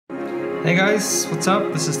Hey guys, what's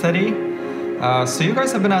up? This is Teddy. So you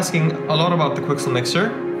guys have been asking a lot about the Quixel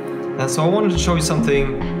Mixer, and so I wanted to show you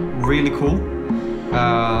something really cool.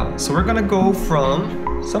 So we're gonna go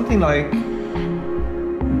from something like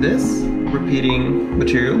this repeating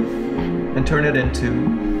material and turn it into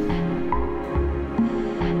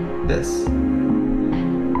this.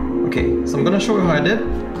 Okay, so I'm gonna show you how I did.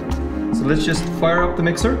 So let's just fire up the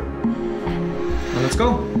mixer and let's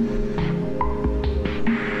go.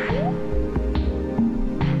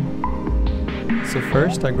 So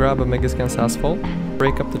first I grab a Megascans asphalt,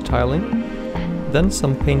 break up the tiling, then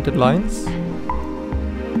some painted lines.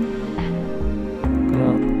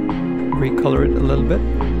 Gonna recolor it a little bit.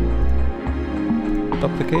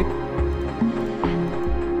 Duplicate.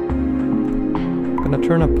 Gonna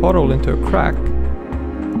turn a pothole into a crack.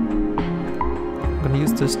 Gonna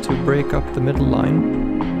use this to break up the middle line.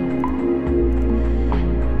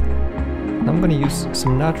 And I'm gonna use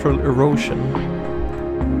some natural erosion.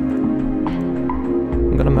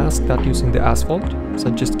 I'm gonna mask that using the asphalt, so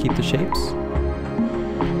I just keep the shapes.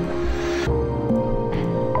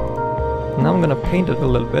 Now I'm gonna paint it a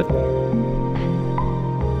little bit.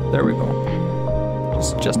 There we go.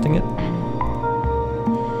 Just adjusting it.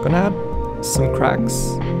 Gonna add some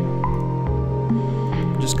cracks.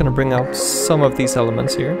 I'm just gonna bring out some of these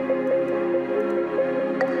elements here.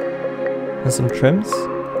 And some trims.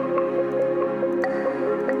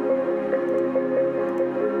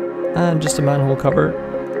 And just a manhole cover.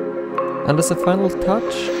 And as a final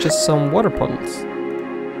touch, just some water puddles.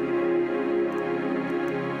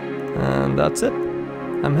 And that's it.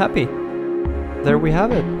 I'm happy. There we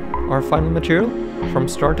have it. Our final material from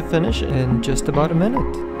start to finish in just about a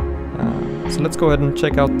minute. So let's go ahead and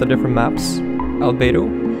check out the different maps. Albedo.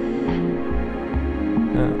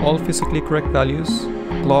 All physically correct values.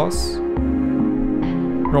 Gloss.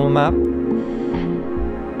 Normal map.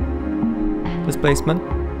 Displacement.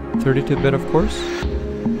 32-bit of course.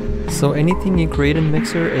 So anything you create in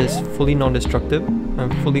Mixer is fully non-destructive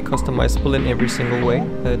and fully customizable in every single way.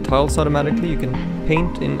 Tiles automatically, you can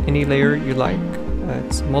paint in any layer you like.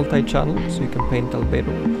 It's multi-channel, so you can paint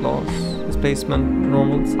albedo, gloss, displacement,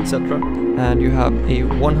 normals, etc. And you have a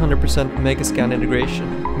 100% Megascan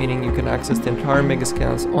integration, meaning you can access the entire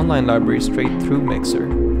Megascan's online library straight through Mixer.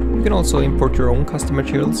 You can also import your own custom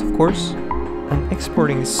materials, of course. And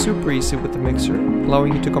exporting is super easy with the Mixer,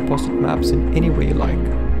 allowing you to composite maps in any way you like.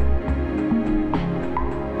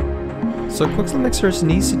 So Quixel Mixer is an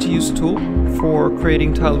easy to use tool for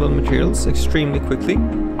creating tileable materials extremely quickly.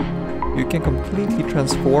 You can completely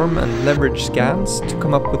transform and leverage scans to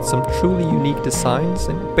come up with some truly unique designs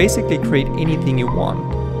and basically create anything you want.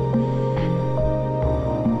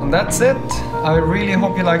 And that's it. I really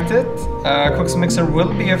hope you liked it. Quixel Mixer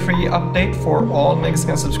will be a free update for all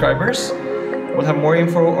Megascan subscribers. We'll have more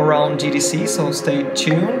info around GDC, so stay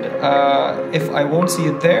tuned. If I won't see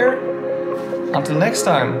you there, until next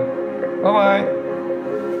time, bye bye!